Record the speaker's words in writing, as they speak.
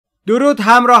درود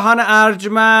همراهان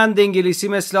ارجمند، انگلیسی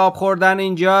مثل آب خوردن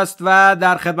اینجاست و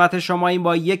در خدمت شما این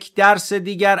با یک درس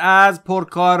دیگر از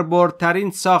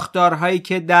پرکاربردترین ساختارهایی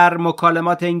که در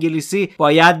مکالمات انگلیسی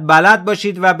باید بلد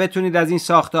باشید و بتونید از این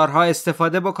ساختارها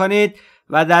استفاده بکنید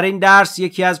و در این درس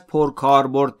یکی از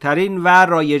پرکاربردترین و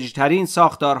رایجترین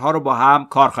ساختارها رو با هم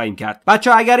کار خواهیم کرد.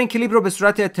 بچه‌ها اگر این کلیپ رو به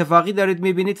صورت اتفاقی دارید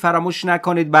میبینید فراموش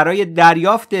نکنید برای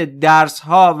دریافت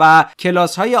درس‌ها و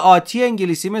کلاس‌های آتی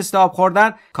انگلیسی مثل آب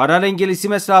خوردن کانال انگلیسی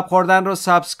مثل آب خوردن رو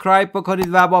سابسکرایب بکنید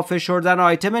و با فشردن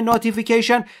آیتم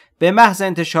نوتیفیکیشن به محض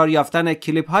انتشار یافتن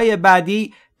کلیپ‌های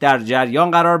بعدی در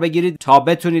جریان قرار بگیرید تا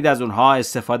بتونید از اونها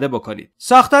استفاده بکنید.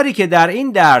 ساختاری که در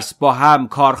این درس با هم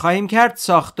کار خواهیم کرد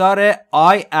ساختار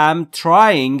I am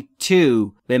trying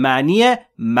to به معنی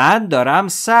من دارم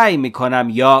سعی میکنم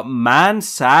یا من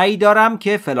سعی دارم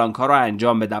که فلان کار رو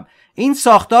انجام بدم. این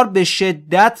ساختار به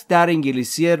شدت در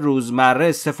انگلیسی روزمره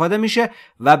استفاده میشه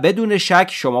و بدون شک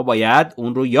شما باید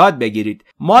اون رو یاد بگیرید.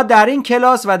 ما در این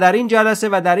کلاس و در این جلسه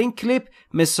و در این کلیپ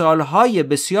مثالهای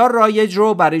بسیار رایج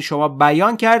رو برای شما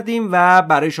بیان کردیم و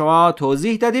برای شما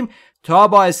توضیح دادیم تا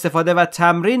با استفاده و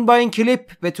تمرین با این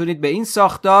کلیپ بتونید به این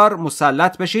ساختار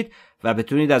مسلط بشید و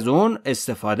بتونید از اون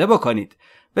استفاده بکنید.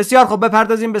 بسیار خوب،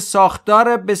 بپردازیم به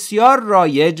ساختار بسیار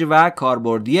رایج و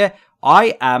کاربردی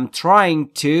I am trying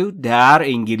to در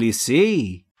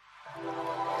انگلیسی.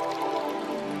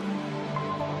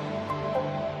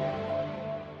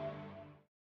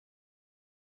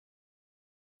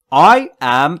 I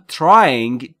am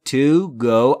trying to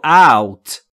go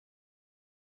out.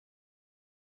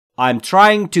 I'm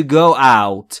trying to go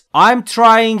out. I'm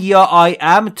trying یا I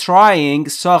am trying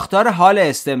ساختار حال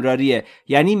استمراریه،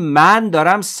 یعنی من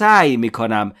دارم سعی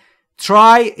میکنم.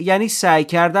 try یعنی سعی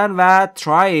کردن و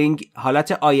trying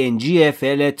حالت ing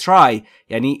فعل try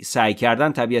یعنی سعی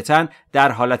کردن طبیعتاً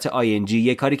در حالت ing،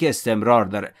 یه کاری که استمرار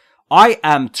داره. I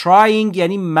am trying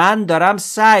یعنی من دارم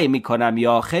سعی میکنم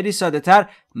یا خیلی ساده تر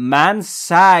من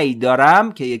سعی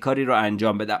دارم که یه کاری رو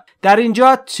انجام بدم. در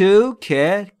اینجا to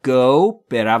که go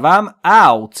بروم،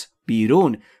 out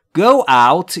بیرون. go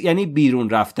out یعنی بیرون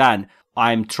رفتن.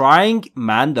 I'm trying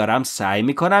من دارم سعی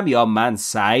میکنم یا من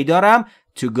سعی دارم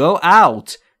to go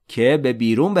out که به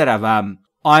بیرون بروم.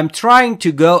 I'm trying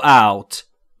to go out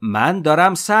من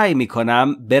دارم سعی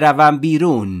میکنم بروم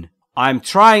بیرون. I'm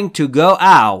trying to go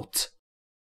out.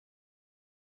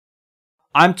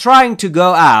 I'm trying to go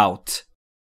out.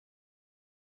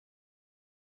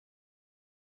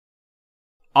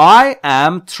 I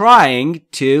am trying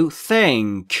to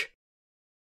think.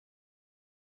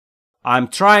 I'm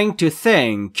trying to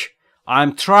think.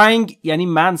 I'm trying یعنی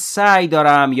من سعی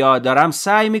دارم یا دارم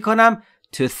سعی میکنم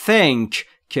to think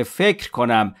که فکر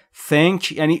کنم.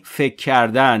 think یعنی فکر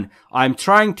کردن. I'm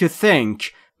trying to think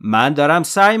من دارم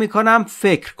سعی میکنم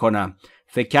فکر کنم.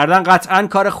 فکر کردن قطعاً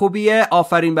کار خوبیه.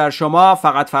 آفرین بر شما.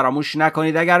 فقط فراموش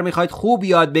نکنید اگر میخواید خوب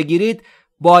یاد بگیرید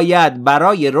باید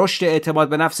برای رشد اعتماد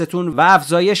به نفستون و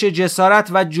افزایش جسارت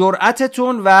و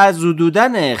جرأتتون و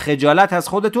زدودن خجالت از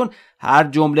خودتون هر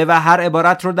جمله و هر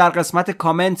عبارت رو در قسمت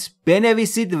کامنت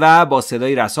بنویسید و با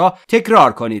صدای رسا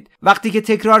تکرار کنید. وقتی که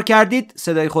تکرار کردید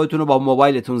صدای خودتون رو با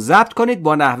موبایلتون ضبط کنید،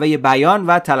 با نحوه بیان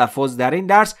و تلفظ در این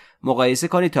درس مقایسه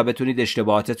کنید تا بتونید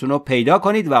اشتباهاتتون رو پیدا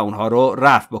کنید و اونها رو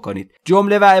رفع بکنید.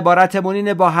 جمله و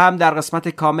عبارتمون با هم در قسمت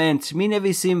کامنت می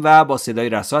نویسیم و با صدای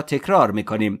رسا تکرار می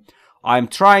کنیم. I'm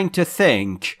trying to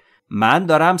think من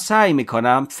دارم سعی می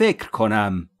کنم فکر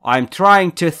کنم. I'm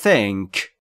trying to think.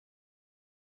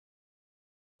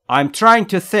 I'm trying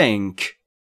to think.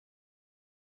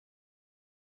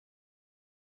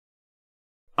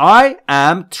 I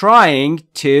am trying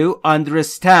to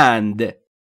understand.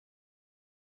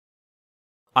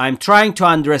 I'm trying to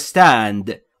understand.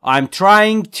 I'm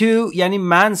trying to یعنی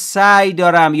من سعی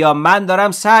دارم یا من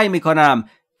دارم سعی میکنم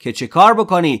که چه کار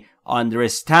بکنی؟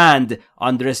 understand.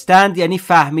 understand یعنی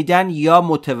فهمیدن یا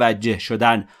متوجه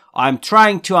شدن. I'm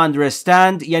trying to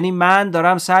understand یعنی من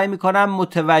dارم سعی میکنم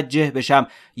متوجه بشم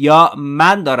یا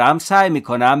من دارم سعی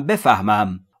میکنم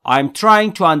بفهمم. I'm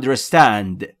trying to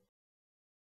understand.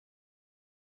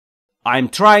 I'm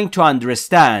trying to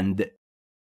understand.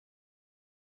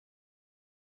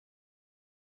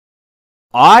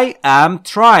 I am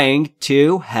trying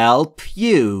to help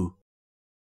you.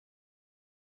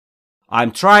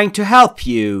 I'm trying to help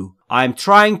you. I'm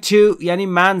trying to یعنی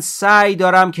من سعی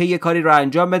دارم که یه کاری رو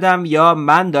انجام بدم یا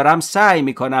من دارم سعی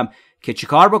میکنم که چی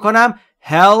کار بکنم.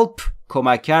 Help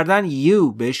کمک کردن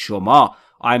you به شما.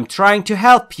 I'm trying to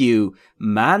help you.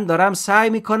 من دارم سعی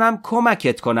میکنم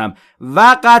کمکت کنم.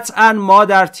 و قطعا ما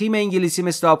در تیم انگلیسی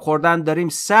مثل آب خوردن داریم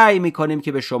سعی میکنیم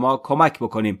که به شما کمک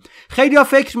بکنیم. خیلی ها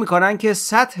فکر میکنن که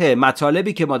سطح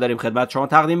مطالبی که ما داریم خدمت شما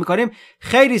تقدیم میکنیم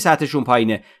خیلی سطحشون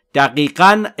پایینه.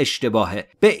 دقیقاً اشتباهه.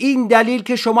 به این دلیل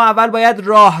که شما اول باید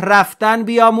راه رفتن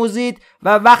بیاموزید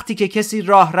و وقتی که کسی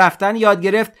راه رفتن یاد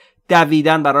گرفت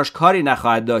دویدن براش کاری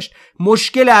نخواهد داشت.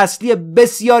 مشکل اصلی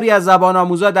بسیاری از زبان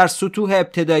آموزا در سطوح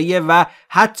ابتداییه و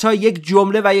حتی یک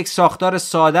جمله و یک ساختار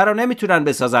ساده رو نمیتونن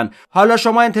بسازن. حالا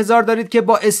شما انتظار دارید که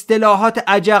با اصطلاحات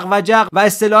عجق وجق و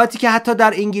اصطلاحاتی که حتی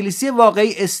در انگلیسی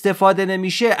واقعی استفاده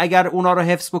نمیشه اگر اونا رو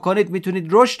حفظ بکنید میتونید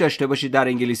رشد داشته باشید در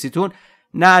انگلیسیتون.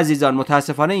 نه عزیزان،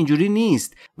 متاسفانه اینجوری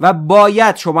نیست و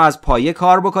باید شما از پایه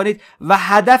کار بکنید و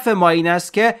هدف ما این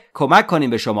است که کمک کنیم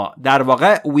به شما. در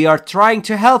واقع we are trying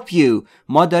to help you.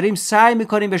 ما داریم سعی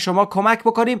میکنیم به شما کمک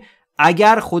بکنیم.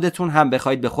 اگر خودتون هم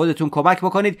بخواید به خودتون کمک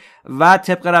بکنید و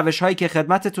طبق روش هایی که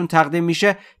خدمتتون تقدیم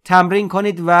میشه تمرین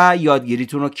کنید و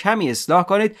یادگیریتون رو کمی اصلاح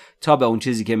کنید تا به اون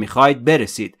چیزی که میخواید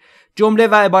برسید. جمله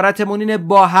و عبارتمون اینه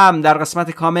با هم در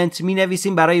قسمت کامنت می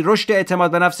نویسیم برای رشد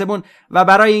اعتماد به نفسمون و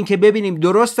برای اینکه ببینیم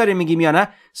درست داریم میگیم یا نه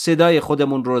صدای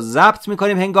خودمون رو ضبط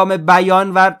میکنیم هنگام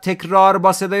بیان و تکرار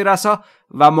با صدای رسا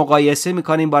و مقایسه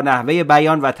میکنیم با نحوه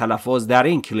بیان و تلفظ در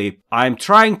این کلیپ. I'm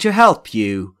trying to help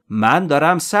you. من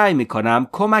دارم سعی میکنم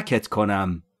کمکت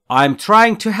کنم. I'm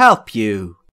trying to help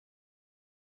you.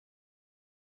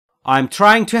 I'm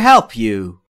trying to help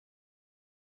you.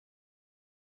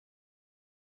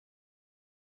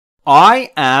 I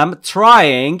am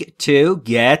trying to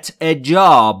get a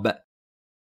job.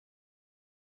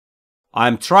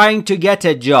 I'm trying to get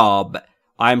a job.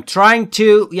 I'm trying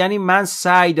to یعنی من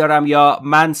سعی دارم یا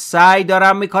من سعی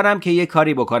دارم میکنم که یه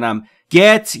کاری بکنم.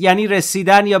 Get یعنی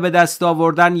رسیدن یا به دست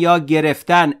آوردن یا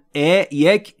گرفتن.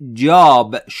 یک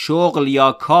job شغل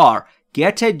یا کار.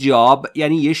 Get a job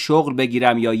یعنی یه شغل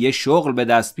بگیرم یا یه شغل به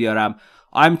دست بیارم.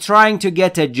 I'm trying to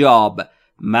get a job.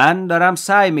 من دارم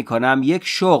سعی میکنم یک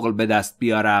شغل به دست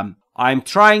بیارم. I'm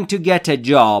trying to get a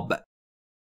job.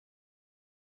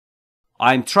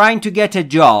 I'm trying to get a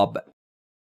job.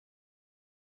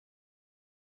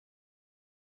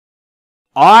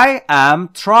 I am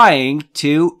trying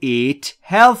to eat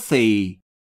healthy.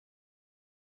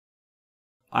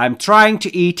 I'm trying to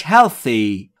eat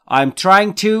healthy. I'm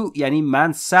trying to یعنی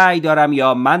من سعی دارم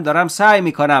یا من دارم سعی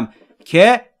میکنم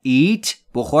که eat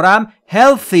بخورم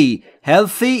healthy.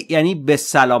 healthy یعنی به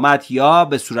سلامت یا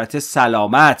به صورت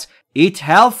سلامت. eat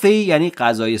healthy یعنی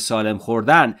غذای سالم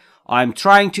خوردن. I'm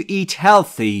trying to eat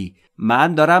healthy.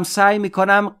 من دارم سعی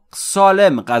میکنم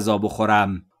سالم غذا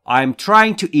بخورم. I'm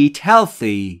trying to eat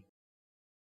healthy.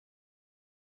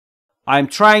 I'm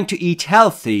trying to eat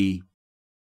healthy.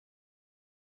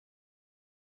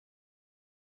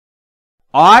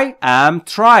 I am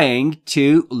trying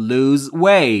to lose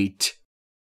weight.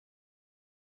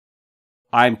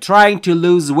 I'm trying to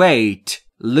lose weight.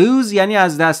 lose یعنی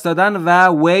از دست دادن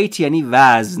و weight یعنی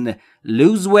وزن.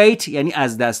 lose weight یعنی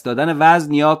از دست دادن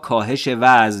وزن یا کاهش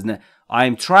وزن.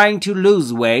 I'm trying to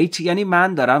lose weight یعنی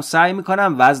من دارم سعی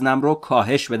میکنم وزنم رو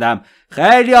کاهش بدم.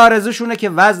 خیلی آرزوشونه که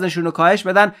وزنشون رو کاهش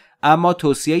بدن، اما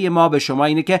توصیه ما به شما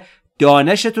اینه که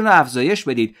دانشتون رو افزایش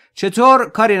بدید. چطور؟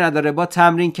 کاری نداره، با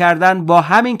تمرین کردن با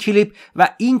همین کلیپ و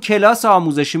این کلاس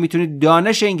آموزشی میتونید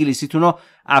دانش انگلیسیتون رو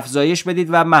افزایش بدید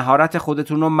و مهارت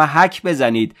خودتون رو محک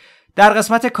بزنید. در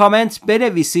قسمت کامنت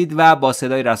بنویسید و با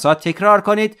صدای رسا تکرار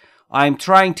کنید I'm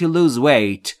trying to lose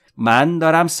weight. من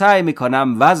دارم سعی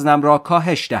میکنم وزنم را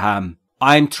کاهش دهم.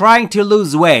 I'm trying to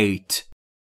lose weight.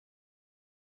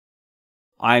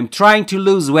 I'm trying to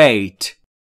lose weight.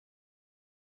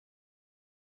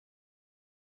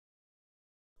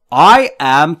 I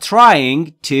am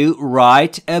trying to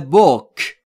write a book.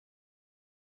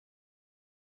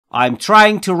 I'm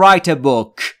trying to write a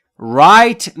book.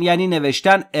 Write یعنی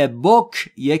نوشتن. A book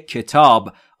یک کتاب.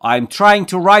 I'm trying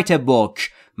to write a book.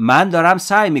 من دارم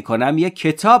سعی میکنم یک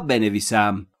کتاب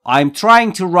بنویسم. I'm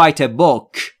trying to write a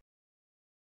book.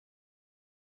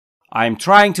 I'm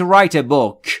trying to write a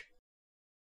book.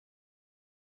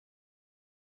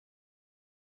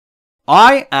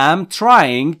 I am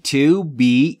trying to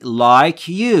be like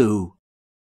you.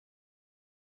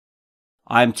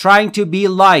 I'm trying to be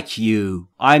like you.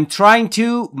 I'm trying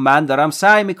to من دارم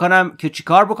سعی میکنم که چی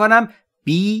کار بکنم؟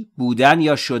 be بودن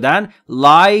یا شدن.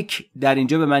 like در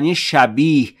اینجا به معنی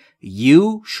شبیه.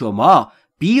 you شما.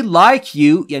 be like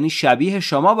you یعنی شبیه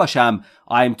شما باشم.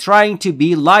 I'm trying to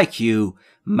be like you.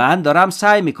 من دارم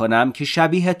سعی میکنم که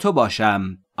شبیه تو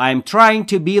باشم. I'm trying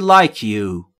to be like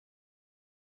you.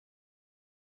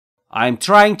 I'm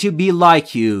trying to be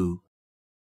like you.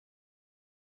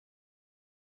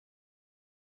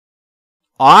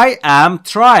 I am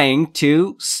trying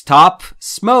to stop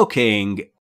smoking.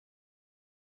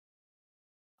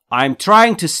 I'm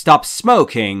trying to stop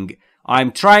smoking.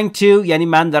 I'm trying to یعنی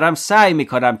من دارم سعی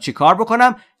میکنم چی کار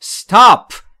بکنم؟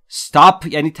 Stop. Stop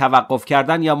یعنی توقف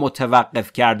کردن یا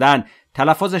متوقف کردن.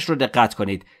 تلفظش رو دقت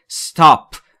کنید.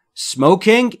 Stop.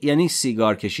 Smoking یعنی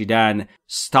سیگار کشیدن.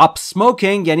 Stop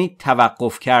smoking یعنی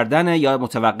توقف کردن یا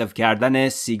متوقف کردن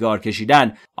سیگار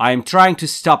کشیدن. I'm trying to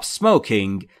stop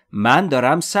smoking. من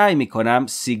دارم سعی میکنم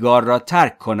سیگار را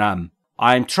ترک کنم.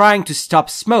 I'm trying to stop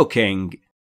smoking.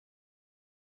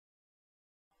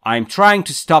 I'm trying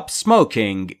to stop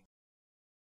smoking.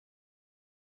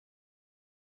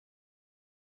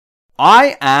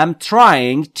 I am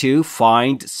trying to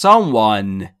find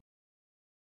someone.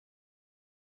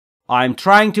 I'm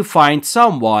trying to find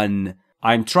someone.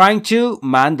 I'm trying to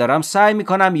من دارم سعی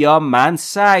میکنم یا من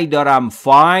سعی دارم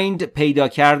find پیدا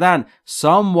کردن.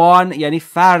 Someone یعنی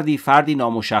فردی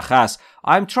نامشخص.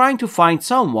 I'm trying to find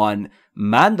someone.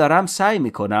 من دارم سعی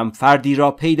میکنم فردی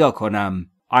را پیدا کنم.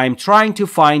 I'm trying to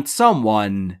find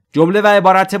someone. جمله و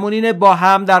عبارتمون اینه با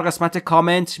هم در قسمت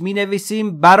کامنت می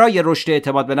نویسیم برای رشد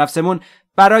اعتماد به نفسمون،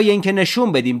 برای اینکه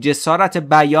نشون بدیم جسارت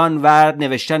بیان و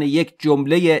نوشتن یک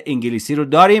جمله انگلیسی رو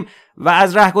داریم و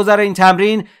از رهگذر این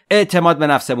تمرین اعتماد به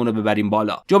نفسمون رو ببریم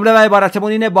بالا. جمله و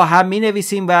عبارتمون اینه با هم می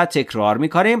نویسیم و تکرار می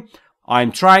کنیم.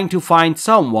 I'm trying to find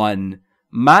someone.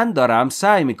 من دارم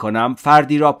سعی می کنم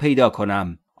فردی را پیدا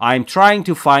کنم. I'm trying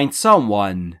to find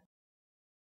someone.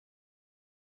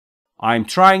 I'm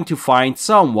trying to find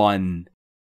someone.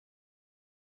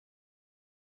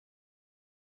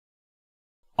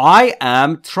 I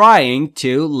am trying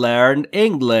to learn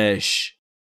English.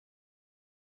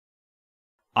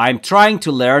 I'm trying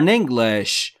to learn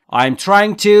English. I'm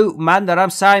trying to من دارم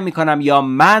سعی میکنم یا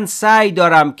من سعی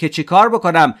دارم که چی کار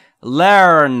بکنم؟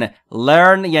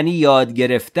 Learn یعنی یاد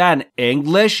گرفتن.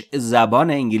 English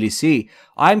زبان انگلیسی.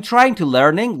 I'm trying to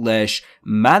learn English.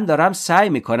 من دارم سعی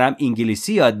میکنم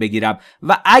انگلیسی یاد بگیرم.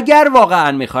 و اگر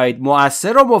واقعا میخواهید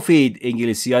موثر و مفید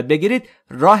انگلیسی یاد بگیرید،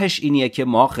 راهش اینیه که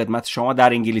ما خدمت شما در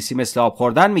انگلیسی مثل آب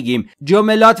خوردن میگیم.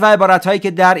 جملات و عبارتهایی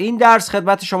که در این درس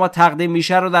خدمت شما تقدیم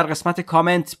میشه رو در قسمت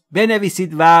کامنت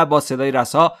بنویسید و با صدای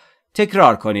رسا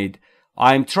تکرار کنید.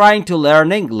 I'm trying to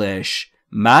learn English.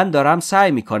 من دارم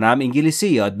سعی میکنم انگلیسی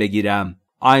یاد بگیرم.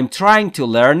 I'm trying to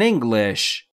learn English.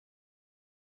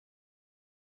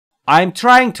 I'm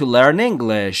trying to learn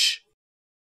English.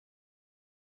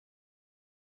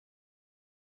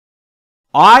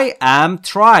 I am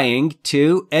trying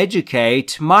to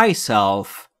educate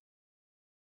myself.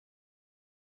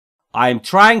 I'm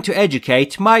trying to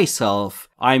educate myself.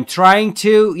 I'm trying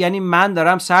to یعنی من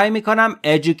دارم سعی میکنم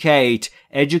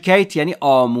educate یعنی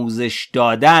آموزش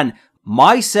دادن.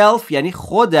 myself یعنی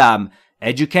خودم.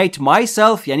 educate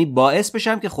myself یعنی باعث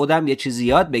بشم که خودم یه چیزی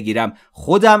یاد بگیرم،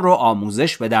 خودم رو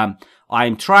آموزش بدم.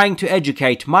 I'm trying to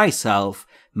educate myself.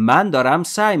 من دارم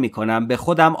سعی میکنم به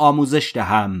خودم آموزش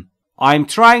دهم. I'm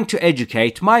trying to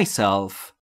educate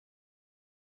myself.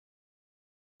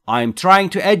 I'm trying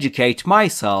to educate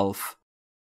myself.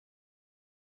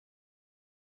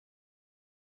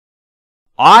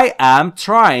 I am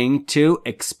trying to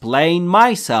explain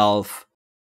myself.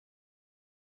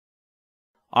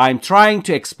 I'm trying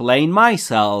to explain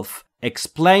myself.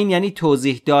 Explain یعنی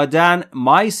توضیح دادن.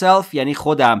 myself یعنی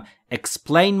خودم.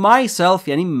 explain myself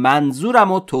یعنی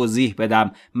منظورم رو توضیح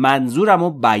بدم، منظورم رو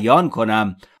بیان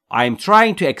کنم. I'm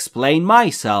trying to explain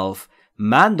myself.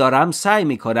 من دارم سعی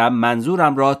می کنم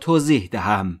منظورم را توضیح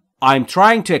دهم. I'm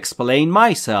trying to explain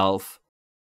myself.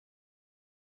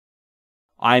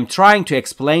 I'm trying to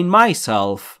explain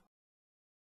myself.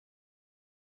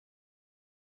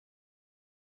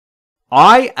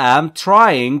 I am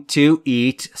trying to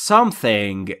eat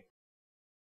something.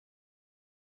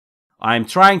 I'm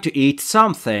trying to eat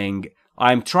something.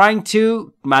 I'm trying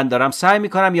to من دارم سعی می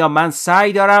کنم یا من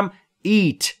سعی دارم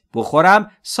eat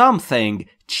بخورم something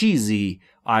چیزی.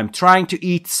 I'm trying to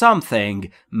eat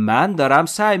something. من دارم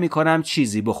سعی می کنم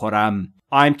چیزی بخورم.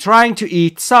 I'm trying to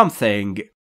eat something.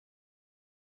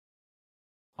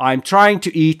 I'm trying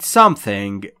to eat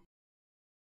something.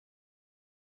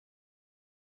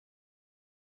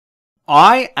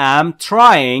 I am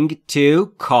trying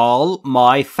to call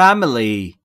my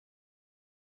family.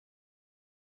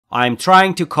 I'm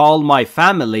trying to call my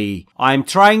family. I'm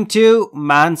trying to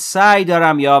من سعی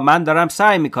دارم یا من دارم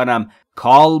سعی میکنم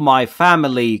call my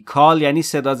family. call یعنی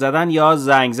صدا زدن یا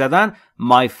زنگ زدن.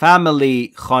 my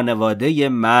family خانواده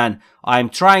من. I'm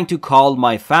trying to call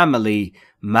my family.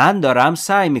 من دارم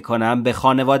سعی میکنم به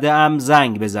خانواده ام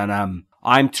زنگ بزنم.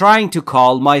 I'm trying to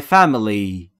call my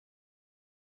family.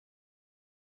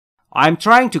 I'm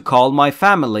trying to call my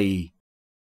family.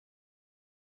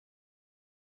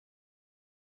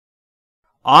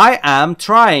 I am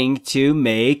trying to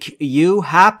make you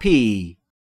happy.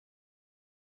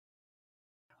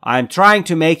 I'm trying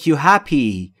to make you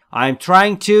happy. I'm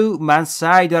trying to من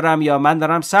سعی دارم یا من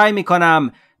دارم سعی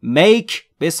میکنم make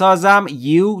بسازم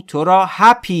you تو را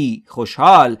happy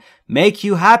خوشحال. make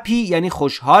you happy یعنی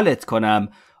خوشحالت کنم.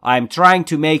 I'm trying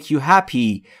to make you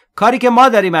happy. کاری که ما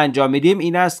داریم انجام میدیم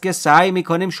این است که سعی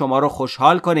میکنیم شما رو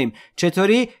خوشحال کنیم.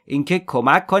 چطوری؟ اینکه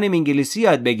کمک کنیم انگلیسی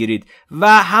یاد بگیرید و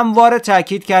همواره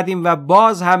تاکید کردیم و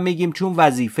باز هم میگیم چون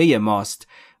وظیفه ماست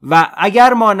و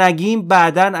اگر ما نگیم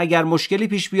بعدن اگر مشکلی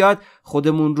پیش بیاد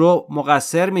خودمون رو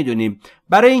مقصر میدونیم.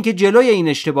 برای اینکه جلوی این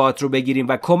اشتباهات رو بگیریم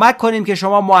و کمک کنیم که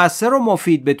شما موثر و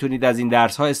مفید بتونید از این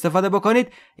درس ها استفاده بکنید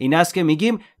این است که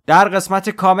میگیم در قسمت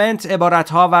کامنت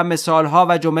عبارتها و مثالها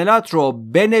و جملات رو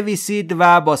بنویسید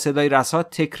و با صدای رسا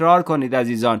تکرار کنید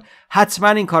عزیزان. حتما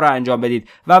این کار رو انجام بدید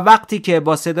و وقتی که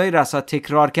با صدای رسا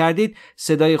تکرار کردید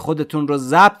صدای خودتون رو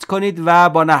ضبط کنید و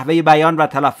با نحوه بیان و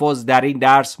تلفظ در این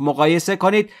درس مقایسه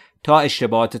کنید تا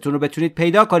اشتباهاتتون رو بتونید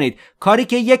پیدا کنید. کاری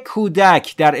که یک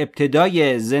کودک در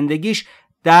ابتدای زندگیش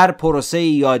در پروسه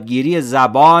یادگیری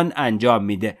زبان انجام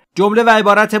میده. جمله و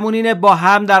عبارتمون اینه، با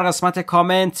هم در قسمت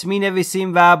کامنت می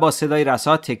نویسیم و با صدای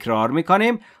رسا تکرار می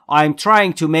کنیم. I'm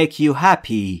trying to make you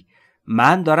happy.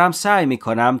 من دارم سعی می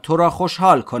کنم تو را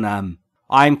خوشحال کنم.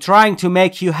 I'm trying to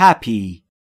make you happy.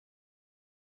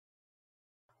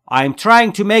 I'm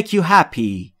trying to make you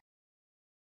happy.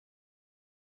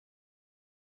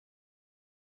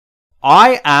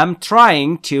 I am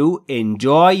trying to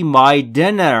enjoy my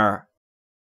dinner.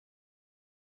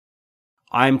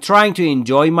 I'm trying to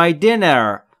enjoy my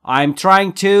dinner. I'm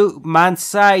trying to من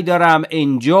سعی دارم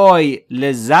enjoy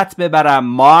لذت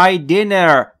ببرم my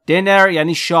dinner. dinner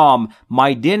یعنی شام.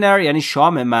 My dinner یعنی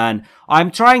شام من.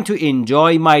 I'm trying to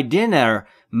enjoy my dinner.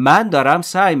 من دارم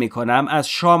سعی میکنم از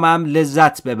شامم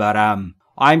لذت ببرم.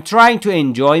 I'm trying to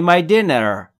enjoy my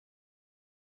dinner.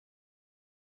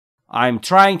 I'm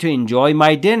trying to enjoy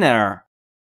my dinner.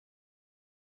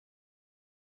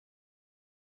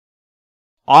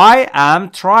 I am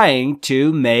trying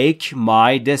to make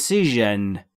my decision.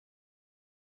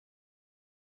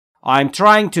 I'm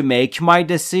trying to make my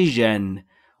decision.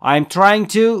 I'm trying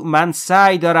to من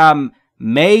سعی دارم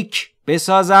make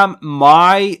بسازم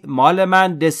my مال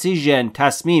من decision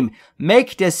تصمیم. make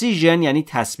decision یعنی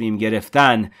تصمیم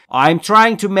گرفتن. I'm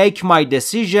trying to make my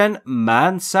decision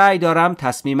من سعی دارم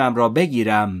تصمیمم را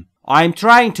بگیرم. I'm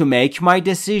trying to make my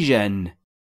decision.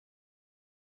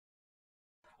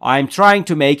 I'm trying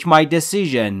to make my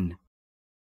decision.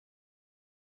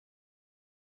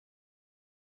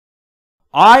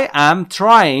 I am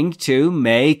trying to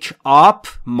make up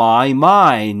my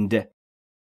mind.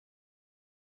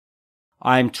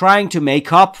 I'm trying to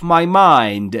make up my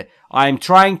mind. I'm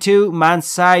trying to من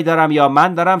سعی دارم یا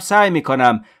من دارم سعی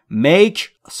میکنم make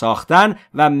ساختن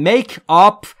و make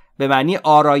up به معنی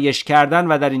آرایش کردن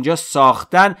و در اینجا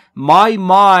ساختن my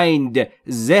mind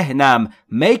ذهنم.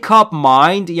 make up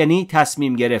mind یعنی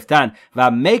تصمیم گرفتن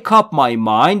و make up my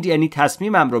mind یعنی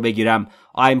تصمیمم رو بگیرم.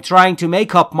 I'm trying to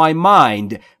make up my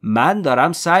mind. من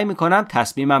دارم سعی میکنم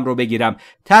تصمیمم رو بگیرم.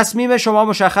 تصمیم شما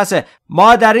مشخصه.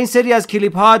 ما در این سری از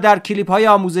کلیپ ها در کلیپ های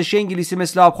آموزشی انگلیسی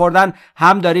مثل آب خوردن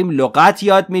هم داریم لغت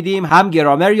یاد میدیم، هم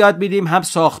گرامر یاد میدیم، هم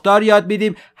ساختار یاد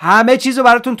میدیم، همه چیز رو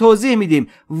براتون توضیح میدیم.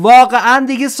 واقعا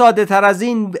دیگه ساده تر از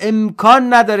این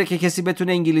امکان نداره که کسی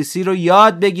بتونه انگلیسی رو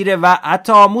یاد بگیره و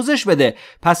حتی آموزش بده.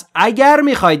 پس اگر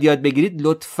میخواید یاد بگیرید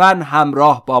لطفاً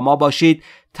همراه با ما باشید.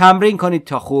 تمرین کنید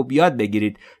تا خوب یاد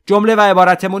بگیرید. جمله و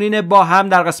عبارتمون اینه، با هم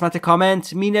در قسمت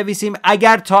کامنت می نویسیم.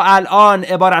 اگر تا الان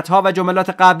عبارتها و جملات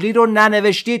قبلی رو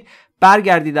ننوشتید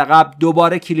برگردید عقب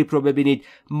دوباره کلیپ رو ببینید.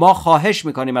 ما خواهش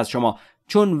میکنیم از شما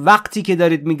چون وقتی که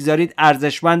دارید میگذارید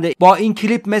ارزشمنده. با این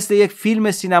کلیپ مثل یک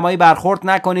فیلم سینمایی برخورد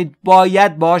نکنید،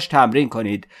 باید باهاش تمرین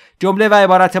کنید. جمله و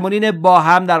عبارتمون اینه، با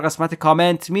هم در قسمت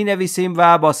کامنت می نویسیم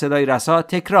و با صدای رسا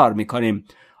تکرار میکنیم.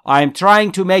 I'm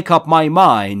trying to make up my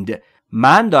mind.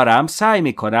 من دارم سعی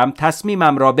می کنم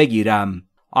تصمیمم را بگیرم.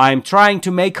 I'm trying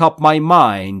to make up my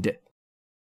mind.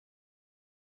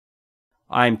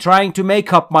 I'm trying to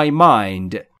make up my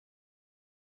mind.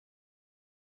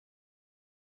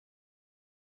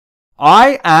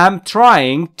 I am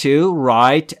trying to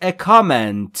write a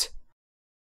comment.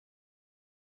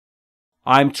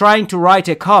 I'm trying to write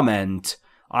a comment.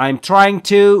 I'm trying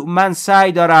to من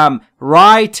سعی دارم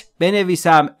write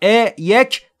بنویسم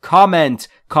یک comment.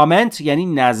 کامنت یعنی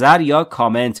نظر یا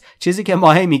کامنت، چیزی که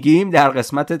ما میگیم در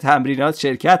قسمت تمرینات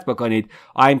شرکت بکنید.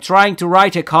 I'm trying to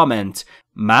write a comment.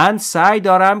 من سعی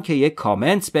دارم که یک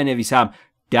کامنت بنویسم.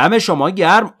 دم شما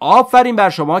گرم. آفرین بر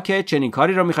شما که چنین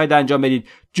کاری رو میخواید انجام بدید.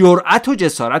 جرأت و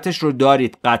جسارتش رو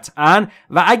دارید قطعاً،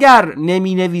 و اگر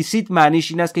نمی نویسید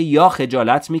معنیش این است که یا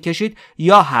خجالت میکشید،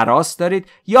 یا هراس دارید،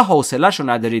 یا حوصله‌اش رو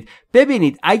ندارید.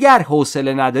 ببینید اگر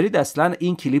حوصله ندارید اصلاً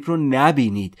این کلیپ رو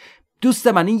نبینید. دوست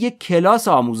من این یک کلاس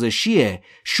آموزشیه،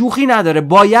 شوخی نداره،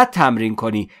 باید تمرین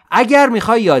کنی اگر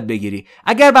میخوای یاد بگیری.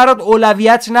 اگر برات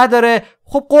اولویت نداره،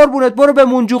 خب قربونت برو به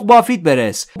منجوق بافید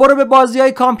برس، برو به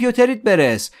بازی‌های کامپیوتریت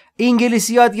برس.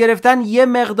 انگلیسی یاد گرفتن یه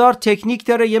مقدار تکنیک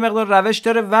داره، یه مقدار روش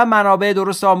داره و منابع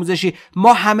درست آموزشی.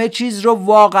 ما همه چیز رو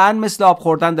واقعا مثل آب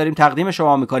خوردن داریم تقدیم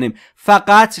شما میکنیم،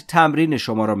 فقط تمرین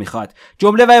شما رو میخواد.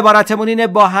 جمله و عبارتمون اینه،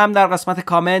 با هم در قسمت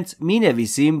کامنت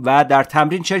مینویسیم و در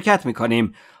تمرین شرکت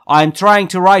میکنیم. I'm trying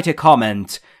to write a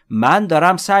comment. من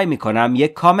دارم سعی میکنم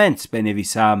یک کامنت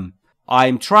بنویسم.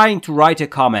 I'm trying to write a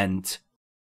comment.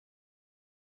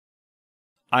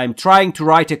 I'm trying to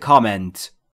write a comment.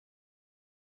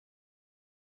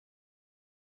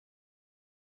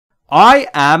 I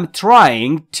am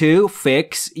trying to fix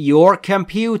your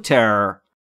computer.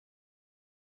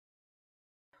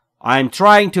 I'm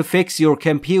trying to fix your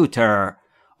computer.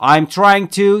 I'm trying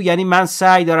to یعنی من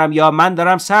سعی دارم یا من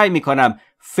دارم سعی میکنم.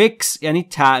 fix یعنی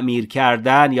تعمیر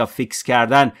کردن یا فیکس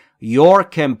کردن. your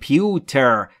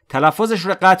computer تلفظش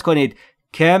رو قطع کنید.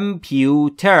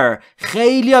 computer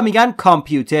خیلی ها میگن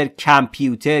کامپیوتر،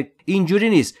 کامپیوتر، اینجوری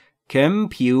نیست.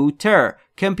 computer.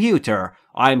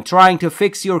 I'm trying to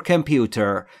fix your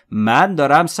computer. من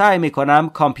دارم سعی میکنم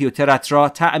کامپیوترت را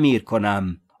تعمیر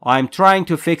کنم. I'm trying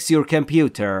to fix your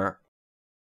computer.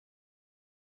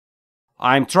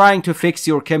 I'm trying to fix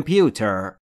your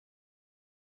computer.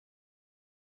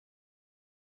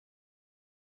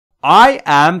 I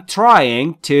am trying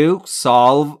to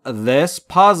solve this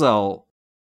puzzle.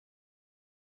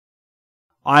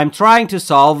 I'm trying to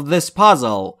solve this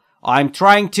puzzle. I'm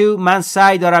trying to من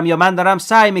سعی دارم یا من دارم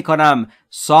سعی میکنم.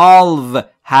 solve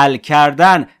حل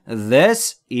کردن.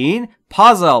 this این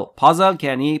puzzle که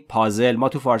یعنی پازل. ما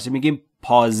تو فارسی میگیم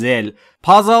پازل.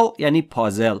 puzzle یعنی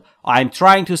پازل. I'm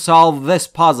trying to solve this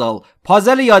puzzle.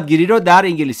 پازل یادگیری رو در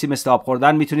انگلیسی مثل آب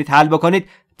خوردن میتونید حل بکنید.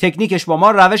 تکنیکش با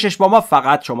ما، روشش با ما،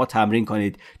 فقط شما تمرین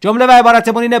کنید. جمله و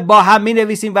عبارتمون اینه، با هم می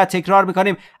نویسیم و تکرار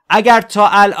میکنیم. اگر تا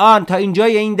الان، تا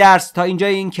اینجای این درس، تا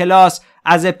اینجای این کلاس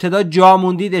از ابتدا جا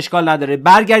موندید اشکال نداره،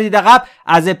 برگردید عقب،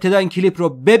 از ابتدا این کلیپ رو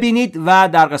ببینید و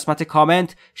در قسمت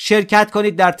کامنت شرکت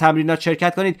کنید، در تمرینات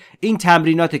شرکت کنید. این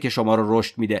تمریناته که شما رو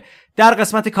رشد میده. در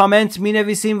قسمت کامنت می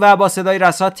نویسیم و با صدای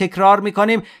رسا تکرار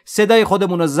میکنیم. صدای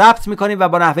خودمون رو ضبط میکنیم و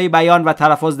با نحوه بیان و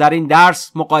تلفظ در این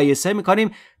درس مقایسه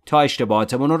میکنیم تا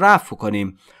اشتباهاتمون رو رفع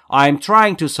کنیم. I'm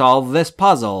trying to solve this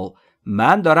puzzle.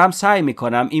 من دارم سعی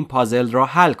میکنم این پازل را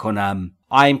حل کنم.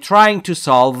 I'm trying to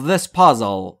solve this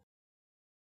puzzle.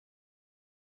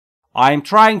 I'm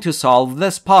trying to solve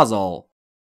this puzzle.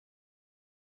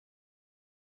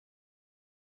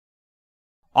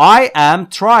 I am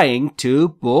trying to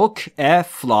book a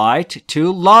flight to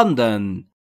London.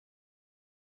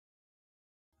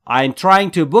 I'm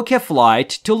trying to book a flight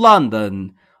to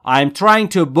London. I'm trying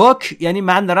to book یعنی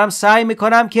من دارم سعی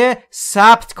میکنم که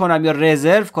ثبت کنم یا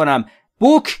رزرو کنم.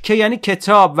 book که یعنی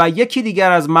کتاب و یکی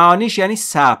دیگر از معانیش یعنی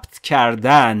ثبت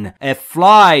کردن. a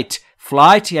flight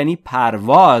یعنی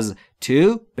پرواز.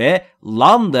 to به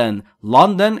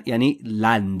London یعنی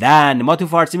لندن. ما تو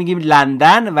فارسی میگیم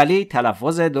لندن ولی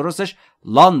تلفظ درستش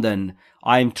London.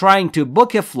 I'm trying to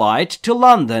book a flight to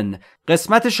London.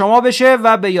 قسمت شما بشه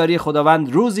و به یاری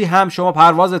خداوند روزی هم شما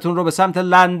پروازتون رو به سمت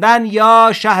لندن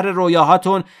یا شهر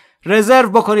رویاهاتون رزرو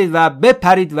بکنید و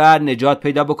بپرید و نجات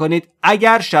پیدا بکنید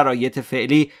اگر شرایط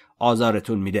فعلی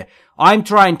آزارتون میده. I'm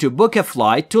trying to book a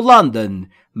flight to London.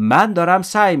 من دارم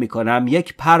سعی میکنم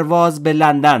یک پرواز به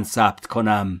لندن ثبت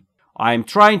کنم.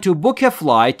 I'm trying to book a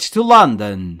flight to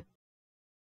London.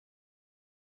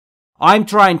 I'm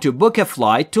trying to book a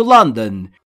flight to London.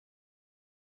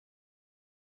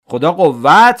 خدا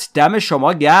قوت، دم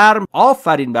شما گرم.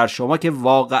 آفرین بر شما که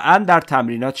واقعا در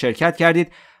تمرینات شرکت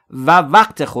کردید و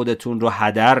وقت خودتون رو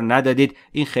هدر ندادید.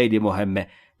 این خیلی مهمه.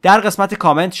 در قسمت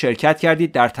کامنت شرکت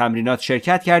کردید، در تمرینات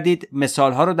شرکت کردید،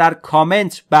 مثالها رو در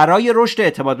کامنت برای رشد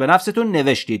اعتماد به نفستون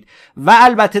نوشتید و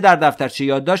البته در دفترچه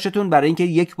یادداشتتون برای اینکه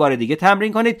یک بار دیگه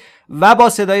تمرین کنید و با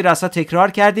صدای رسا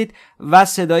تکرار کردید و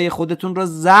صدای خودتون رو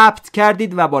ضبط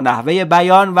کردید و با نحوه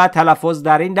بیان و تلفظ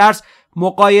در این درس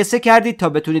مقایسه کردید تا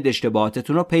بتونید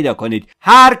اشتباهاتتون رو پیدا کنید.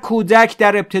 هر کودک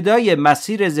در ابتدای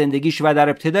مسیر زندگیش و در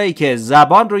ابتدایی که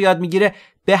زبان رو یاد میگیره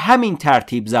به همین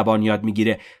ترتیب زبان یاد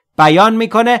میگیره. بیان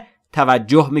میکنه،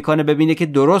 توجه میکنه ببینه که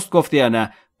درست گفته یا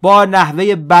نه، با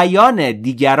نحوه بیان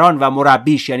دیگران و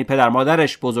مربیش، یعنی پدر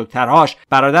مادرش، بزرگترهاش،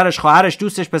 برادرش، خواهرش،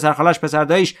 دوستش، پسر خالش، پسر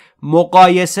داییش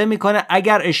مقایسه میکنه.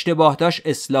 اگر اشتباه داشت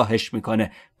اصلاحش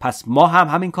میکنه. پس ما هم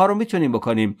همین کار رو میتونیم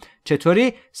بکنیم.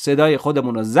 چطوری؟ صدای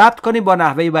خودمون رو ضبط کنیم، با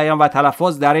نحوه بیان و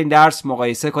تلفظ در این درس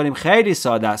مقایسه کنیم. خیلی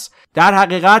ساده است. در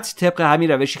حقیقت طبق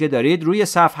همین روشی که دارید روی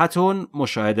صفحتون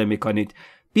مشاهده میکنید.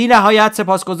 بی نهایت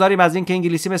سپاسگزاریم از اینکه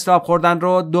انگلیسی مثل آب خوردن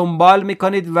رو دنبال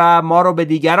میکنید و ما رو به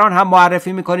دیگران هم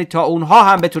معرفی میکنید تا اونها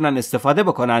هم بتونن استفاده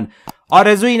بکنن.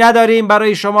 آرزویی نداریم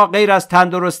برای شما غیر از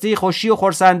تندرستی، خوشی و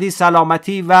خرسندی،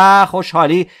 سلامتی و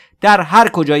خوشحالی در هر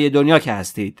کجای دنیا که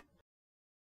هستید.